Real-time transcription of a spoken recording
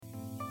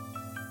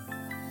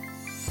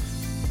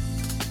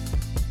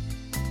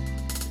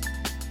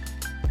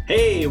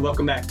Hey,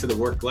 welcome back to the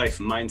Work Life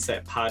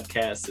Mindset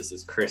Podcast. This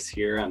is Chris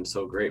here. I'm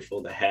so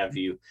grateful to have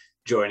you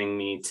joining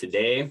me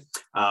today.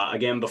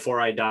 Again, before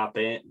I drop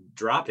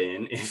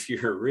in, if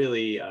you're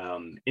really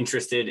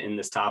interested in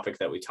this topic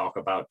that we talk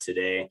about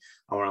today,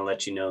 I want to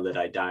let you know that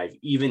I dive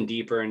even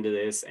deeper into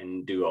this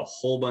and do a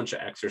whole bunch of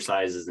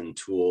exercises and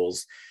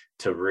tools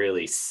to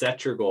really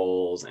set your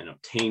goals and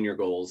obtain your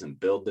goals and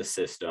build the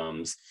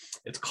systems.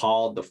 It's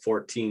called the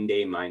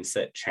 14-Day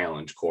Mindset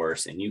Challenge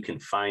course, and you can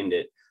find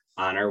it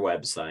on our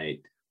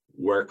website,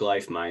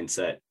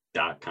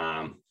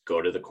 worklifemindset.com.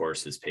 Go to the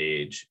courses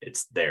page.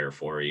 It's there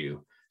for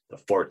you. The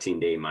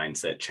 14-Day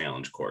Mindset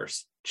Challenge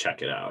course.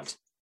 Check it out.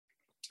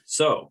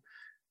 So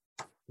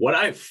what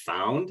I've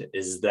found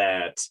is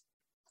that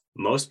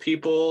most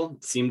people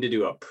seem to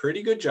do a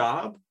pretty good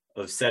job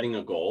of setting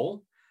a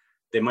goal.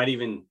 They might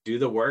even do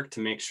the work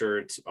to make sure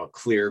it's a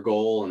clear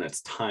goal and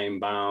it's time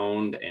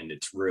bound and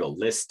it's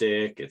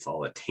realistic. It's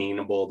all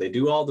attainable. They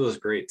do all those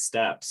great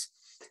steps,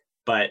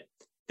 but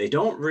they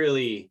don't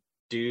really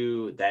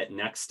do that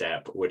next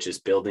step, which is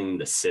building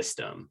the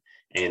system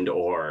and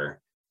or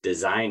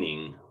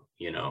designing,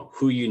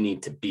 who you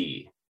need to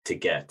be to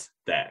get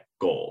that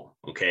goal.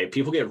 Okay.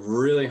 People get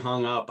really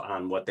hung up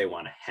on what they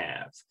want to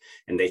have,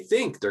 and they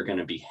think they're going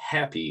to be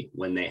happy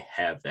when they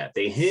have that.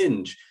 They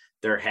hinge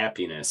their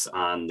happiness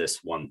on this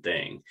one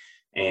thing.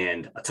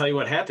 And I'll tell you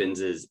what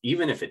happens is,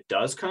 even if it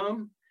does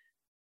come,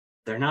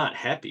 they're not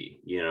happy.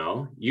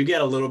 You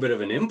get a little bit of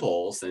an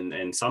impulse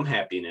and some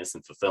happiness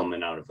and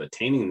fulfillment out of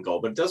attaining the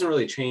goal, but it doesn't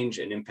really change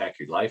and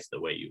impact your life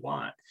the way you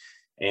want.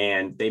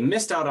 And they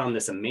missed out on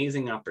this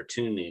amazing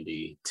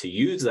opportunity to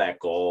use that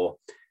goal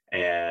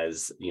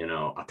as,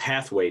 a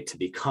pathway to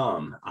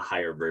become a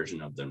higher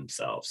version of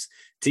themselves,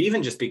 to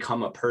even just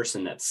become a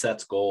person that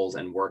sets goals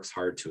and works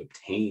hard to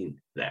obtain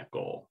that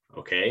goal.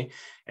 Okay.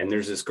 And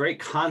there's this great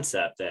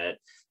concept that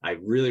I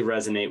really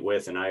resonate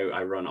with, and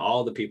I run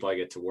all the people I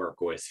get to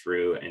work with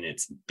through, and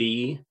it's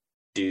be,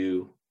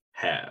 do,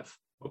 have.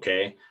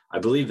 Okay. I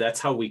believe that's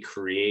how we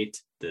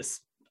create this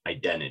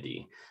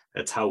identity.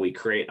 That's how we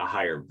create a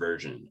higher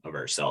version of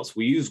ourselves.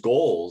 We use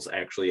goals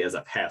actually as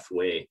a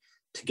pathway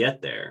to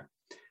get there.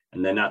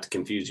 And then, not to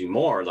confuse you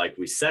more, like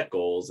we set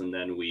goals and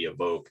then we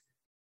evoke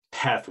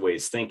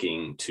pathways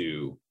thinking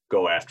to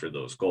go after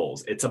those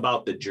goals. It's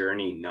about the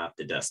journey, not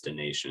the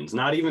destination. It's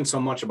not even so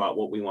much about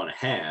what we want to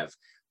have.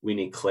 We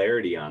need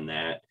clarity on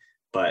that.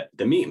 But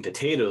the meat and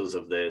potatoes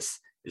of this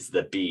is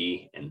the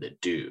be and the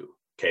do.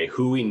 Okay.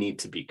 Who we need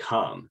to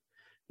become,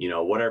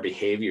 what our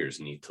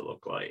behaviors need to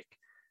look like,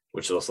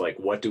 which looks like,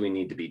 what do we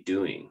need to be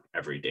doing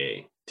every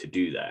day to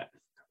do that?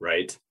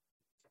 Right.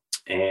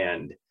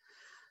 And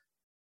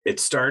it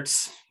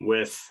starts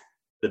with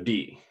the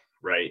be,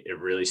 right? It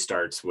really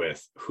starts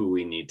with who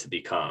we need to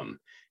become.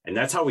 And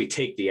that's how we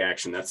take the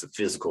action. That's the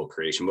physical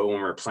creation. But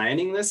when we're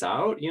planning this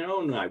out,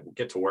 and I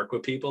get to work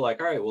with people like,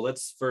 all right, well,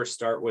 let's first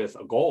start with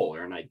a goal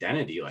or an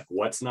identity. Like,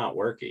 what's not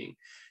working?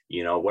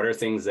 What are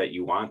things that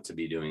you want to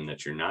be doing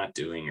that you're not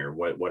doing? Or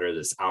what are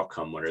this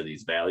outcome? What are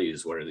these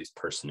values? What are these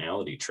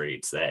personality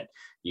traits that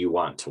you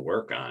want to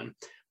work on?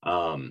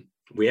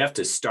 We have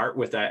to start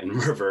with that in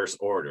reverse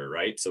order,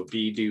 right? So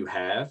be, do,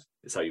 have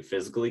is how you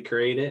physically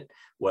create it.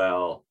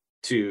 Well,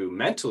 to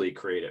mentally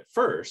create it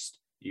first,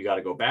 you got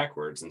to go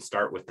backwards and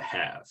start with the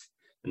have,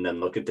 and then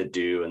look at the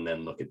do, and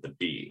then look at the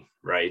be,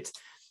 right?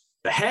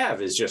 The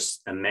have is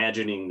just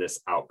imagining this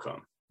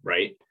outcome,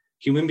 right?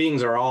 Human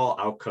beings are all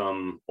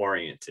outcome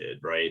oriented,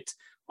 right?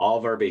 All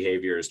of our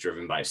behavior is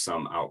driven by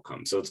some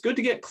outcome. So it's good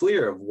to get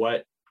clear of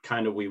what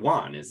kind of we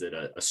want. Is it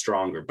a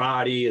stronger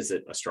body? Is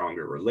it a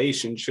stronger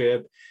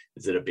relationship?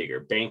 Is it a bigger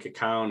bank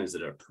account? Is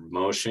it a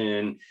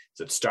promotion?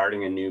 Is it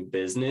starting a new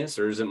business?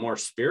 Or is it more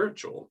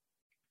spiritual?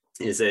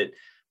 Is it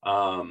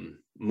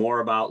more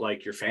about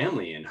like your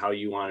family and how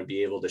you want to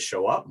be able to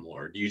show up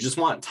more? Do you just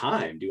want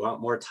time? Do you want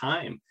more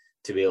time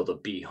to be able to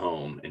be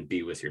home and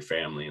be with your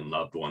family and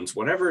loved ones?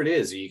 Whatever it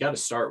is, you got to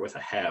start with a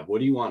have. What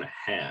do you want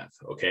to have?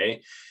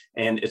 Okay.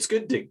 And it's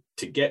good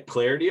to get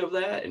clarity of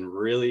that and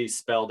really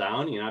spell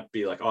down, not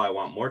be like, oh, I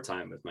want more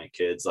time with my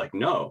kids. Like,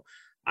 no,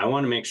 I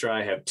want to make sure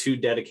I have 2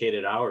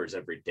 dedicated hours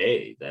every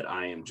day that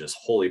I am just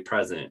wholly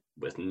present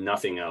with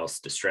nothing else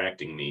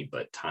distracting me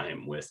but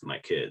time with my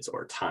kids,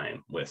 or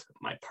time with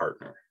my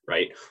partner,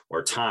 right?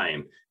 Or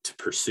time to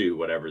pursue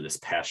whatever this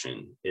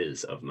passion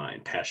is of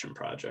mine, passion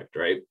project,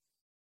 right?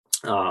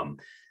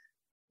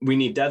 We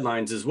need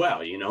deadlines as well.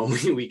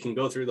 We can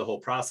go through the whole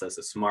process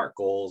of SMART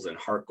goals and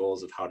HEART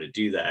goals of how to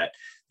do that.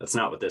 That's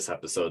not what this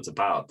episode's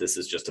about. This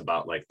is just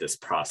about like this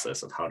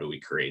process of how do we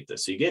create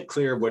this. So you get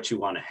clear of what you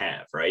want to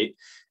have, right?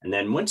 And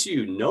then once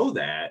you know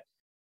that,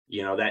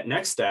 that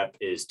next step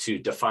is to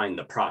define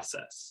the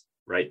process,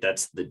 right?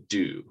 That's the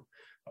do.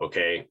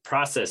 Okay.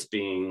 Process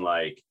being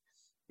like,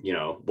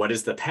 what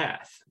is the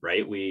path,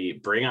 right? We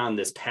bring on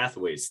this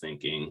pathways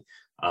thinking.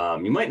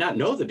 You might not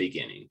know the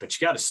beginning, but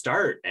you got to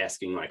start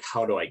asking, like,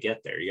 how do I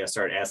get there? You got to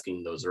start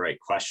asking those right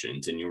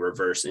questions, and you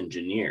reverse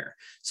engineer.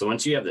 So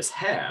once you have this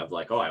have,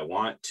 like, oh, I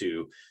want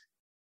to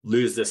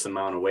lose this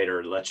amount of weight,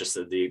 or let's just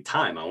say the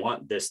time, I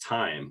want this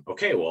time.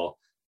 Okay, well,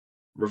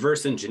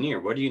 reverse engineer.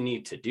 What do you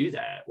need to do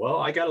that? Well,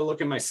 I got to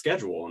look at my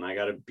schedule and I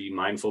got to be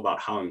mindful about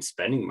how I'm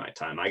spending my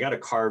time. I got to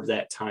carve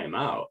that time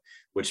out,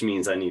 which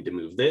means I need to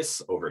move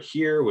this over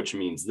here, which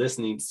means this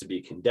needs to be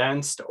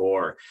condensed,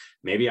 or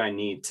maybe I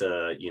need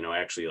to,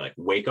 actually like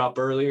wake up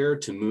earlier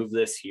to move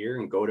this here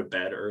and go to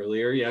bed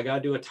earlier. Yeah, I got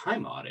to do a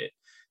time audit.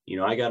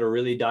 I got to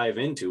really dive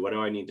into what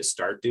do I need to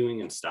start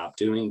doing and stop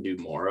doing, do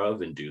more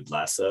of and do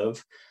less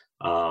of.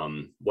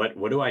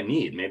 What do I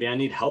need? Maybe I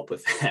need help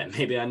with that.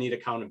 Maybe I need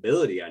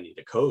accountability. I need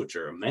a coach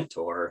or a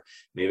mentor.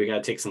 Maybe I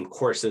got to take some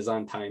courses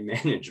on time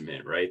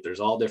management, right? There's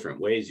all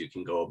different ways you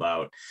can go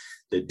about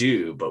the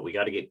do, but we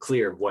got to get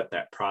clear of what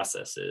that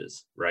process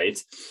is,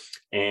 right?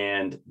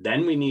 And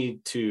then we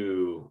need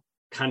to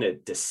kind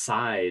of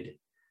decide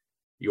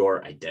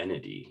your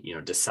identity,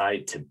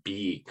 decide to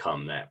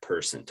become that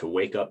person, to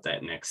wake up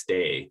that next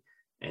day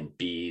and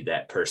be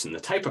that person, the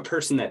type of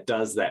person that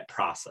does that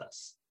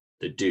process,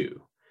 the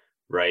do.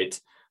 Right.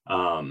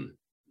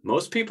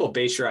 Most people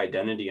base your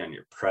identity on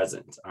your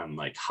present, on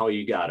like how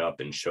you got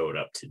up and showed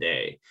up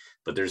today.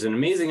 But there's an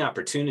amazing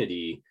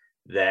opportunity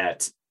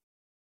that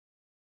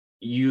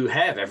you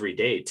have every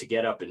day to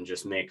get up and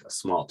just make a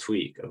small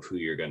tweak of who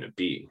you're going to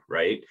be,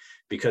 right?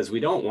 Because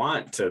we don't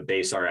want to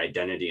base our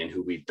identity on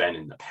who we've been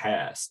in the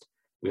past.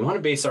 We want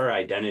to base our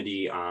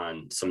identity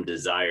on some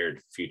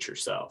desired future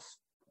self.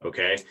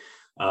 Okay.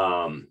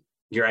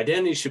 Your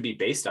identity should be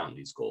based on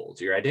these goals.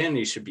 Your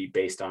identity should be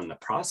based on the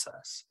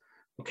process.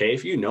 Okay.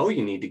 If you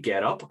need to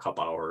get up a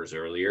couple hours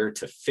earlier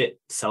to fit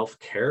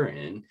self-care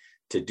in,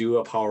 to do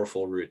a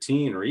powerful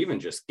routine, or even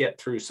just get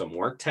through some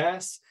work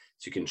tasks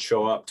so you can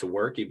show up to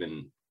work,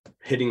 even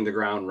hitting the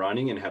ground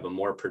running and have a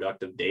more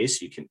productive day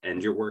so you can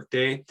end your work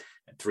day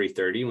at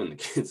 3:30 when the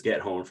kids get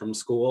home from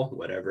school,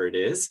 whatever it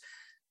is,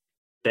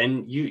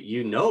 then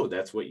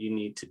that's what you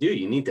need to do.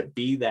 You need to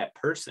be that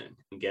person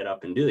and get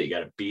up and do it. You got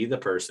to be the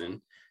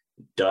person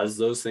does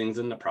those things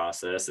in the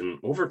process. And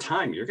over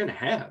time, you're going to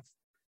have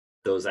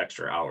those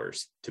extra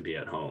hours to be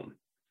at home.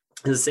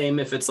 And the same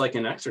if it's like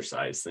an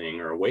exercise thing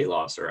or a weight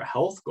loss or a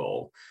health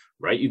goal,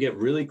 right? You get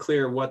really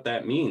clear what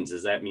that means.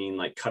 Does that mean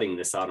like cutting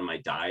this out of my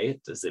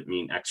diet? Does it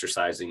mean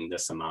exercising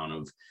this amount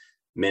of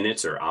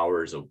minutes or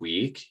hours a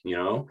week,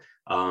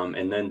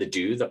 and then to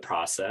do the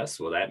process?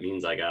 Well, that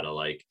means I got to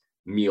like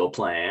meal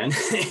plan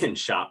and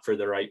shop for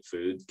the right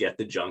foods, get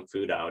the junk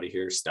food out of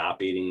here,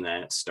 stop eating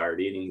that,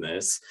 start eating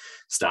this,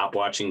 stop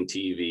watching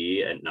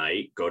TV at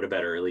night, go to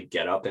bed early,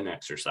 get up and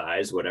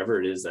exercise, whatever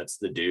it is, that's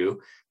the do.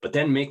 But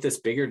then make this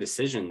bigger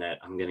decision that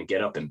I'm going to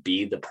get up and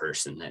be the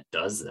person that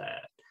does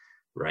that.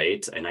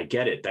 Right. And I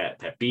get it,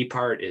 that B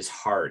part is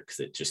hard because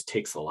it just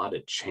takes a lot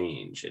of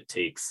change.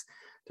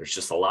 There's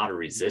just a lot of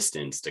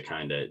resistance to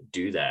kind of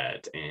do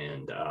that.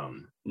 And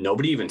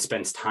nobody even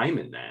spends time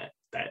in that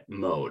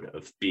mode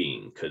of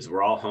being, because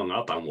we're all hung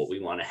up on what we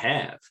want to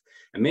have.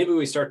 And maybe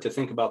we start to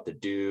think about the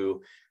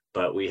do,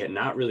 but we had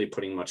not really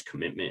putting much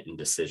commitment and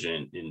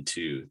decision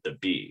into the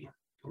be,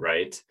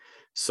 right?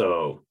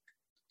 So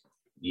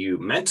you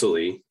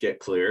mentally get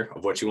clear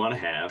of what you want to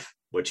have,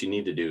 what you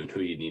need to do, and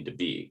who you need to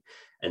be.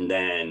 And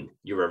then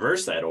you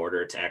reverse that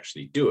order to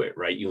actually do it,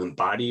 right? You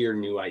embody your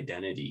new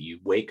identity. You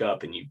wake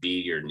up and you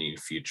be your new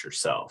future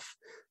self.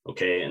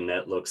 Okay. And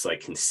that looks like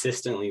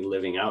consistently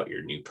living out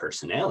your new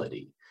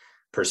personality.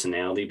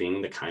 Personality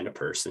being the kind of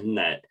person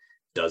that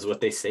does what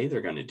they say they're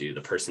going to do,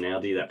 the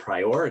personality that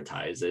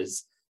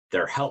prioritizes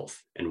their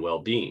health and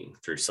well-being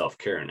through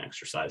self-care and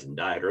exercise and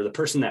diet, or the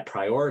person that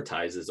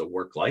prioritizes a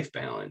work-life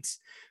balance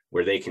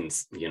where they can,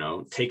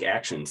 take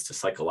actions to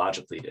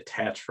psychologically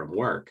detach from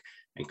work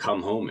and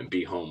come home and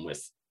be home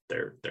with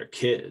their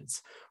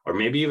kids. Or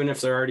maybe even if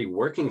they're already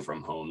working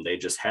from home, they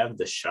just have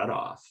the shut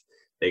off.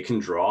 They can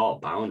draw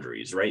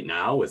boundaries. Right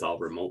now with all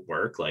remote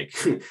work, like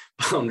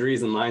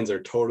boundaries and lines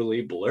are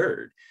totally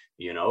blurred,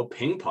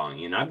 ping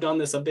pong. And I've done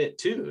this a bit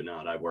too. Now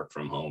that I work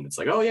from home, it's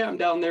like, oh yeah, I'm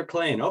down there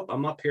playing. Oh,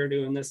 I'm up here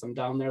doing this. I'm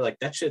down there. Like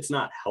that shit's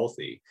not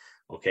healthy.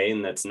 Okay.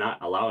 And that's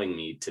not allowing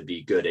me to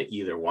be good at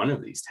either one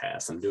of these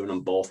tasks. I'm doing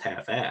them both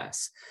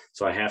half-ass.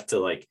 So I have to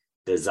like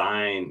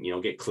design,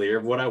 get clear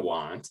of what I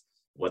want,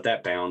 what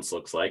that balance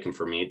looks like. And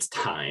for me, it's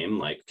time.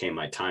 Like, okay,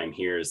 my time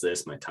here is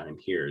this, my time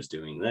here is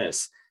doing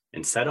this.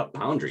 And set up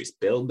boundaries,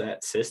 build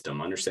that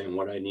system, understand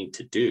what I need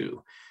to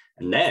do.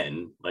 And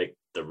then like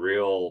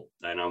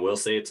and I will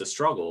say it's a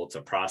struggle, it's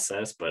a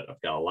process, but I've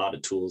got a lot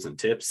of tools and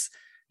tips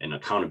and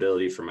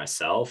accountability for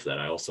myself that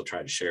I also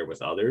try to share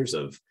with others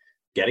of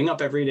getting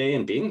up every day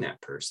and being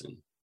that person,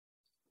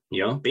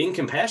 being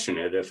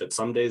compassionate if it's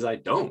some days I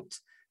don't,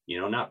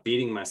 not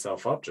beating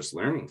myself up, just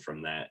learning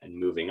from that and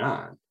moving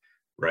on.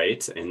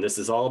 Right. And this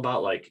is all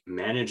about like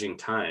managing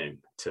time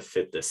to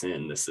fit this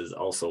in. This is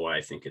also why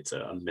I think it's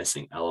a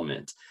missing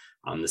element.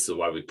 This is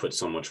why we put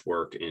so much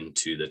work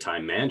into the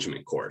time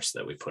management course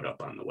that we put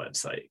up on the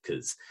website,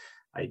 because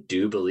I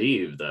do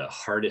believe the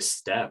hardest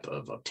step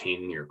of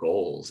obtaining your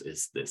goals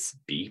is this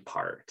B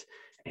part.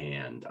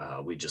 And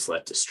we just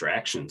let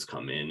distractions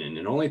come in. And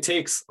it only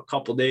takes a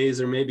couple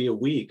days or maybe a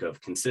week of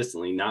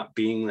consistently not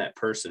being that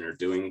person or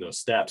doing those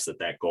steps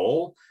that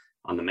goal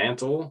on the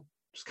mantle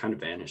just kind of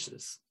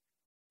vanishes.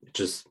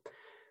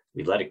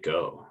 we let it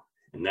go.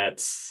 And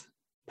that's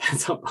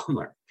a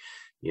bummer,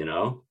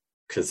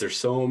 because there's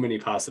so many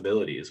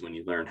possibilities when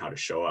you learn how to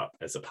show up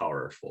as a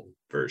powerful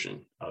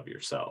version of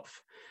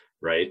yourself,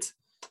 right?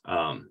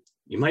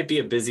 You might be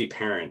a busy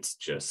parent,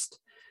 just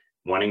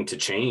wanting to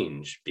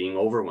change, being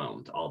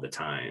overwhelmed all the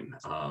time.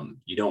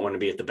 You don't want to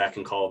be at the beck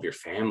and call of your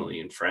family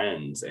and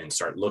friends and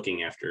start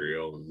looking after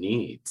your own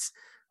needs.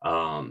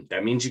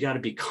 That means you got to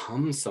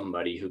become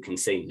somebody who can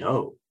say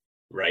no,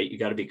 right? You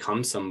got to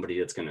become somebody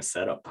that's going to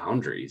set up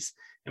boundaries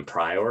and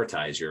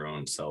prioritize your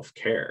own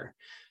self-care,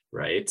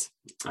 right?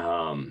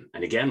 And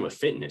again, with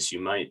fitness,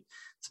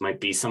 this might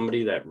be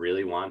somebody that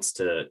really wants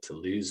to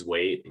lose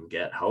weight and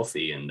get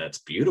healthy, and that's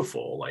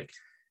beautiful. Like,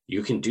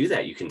 you can do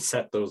that. You can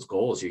set those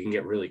goals. You can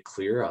get really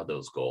clear on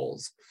those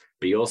goals,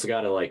 but you also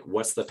got to, like,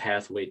 what's the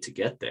pathway to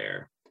get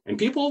there? And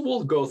people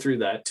will go through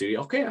that too.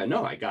 Okay, I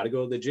know I got to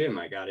go to the gym.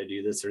 I got to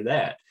do this or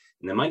that.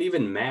 And they might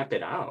even map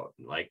it out,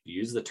 like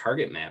use the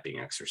target mapping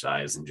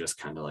exercise and just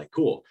kind of like,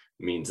 cool,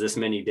 it means this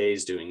many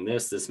days doing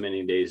this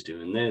many days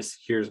doing this.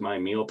 Here's my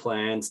meal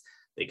plans.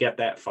 They get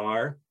that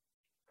far.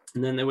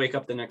 And then they wake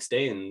up the next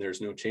day and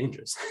there's no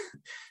changes.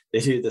 They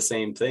do the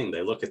same thing.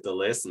 They look at the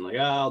list and like,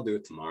 I'll do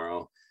it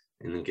tomorrow.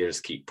 And then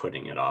just keep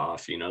putting it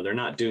off. They're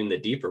not doing the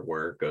deeper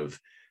work of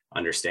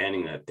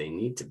understanding that they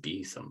need to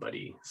be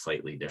somebody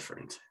slightly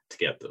different to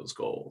get those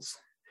goals.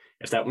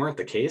 If that weren't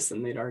the case,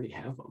 then they'd already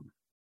have them.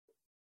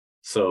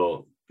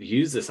 So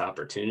use this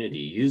opportunity,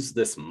 use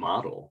this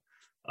model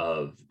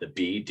of the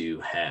be, do,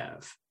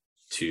 have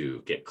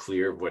to get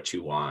clear of what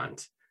you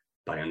want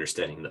by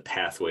understanding the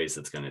pathways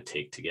it's going to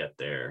take to get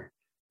there.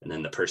 And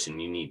then the person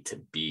you need to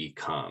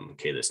become,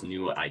 this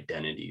new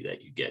identity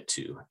that you get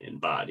to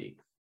embody.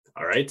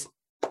 All right.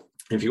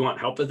 If you want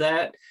help with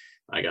that,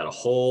 I got a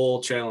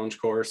whole challenge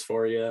course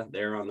for you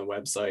there on the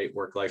website,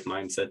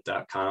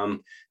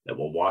 worklifemindset.com, that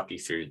will walk you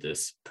through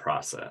this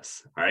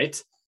process. All right.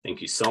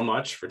 Thank you so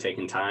much for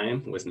taking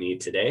time with me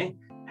today.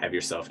 Have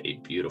yourself a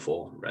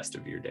beautiful rest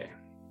of your day.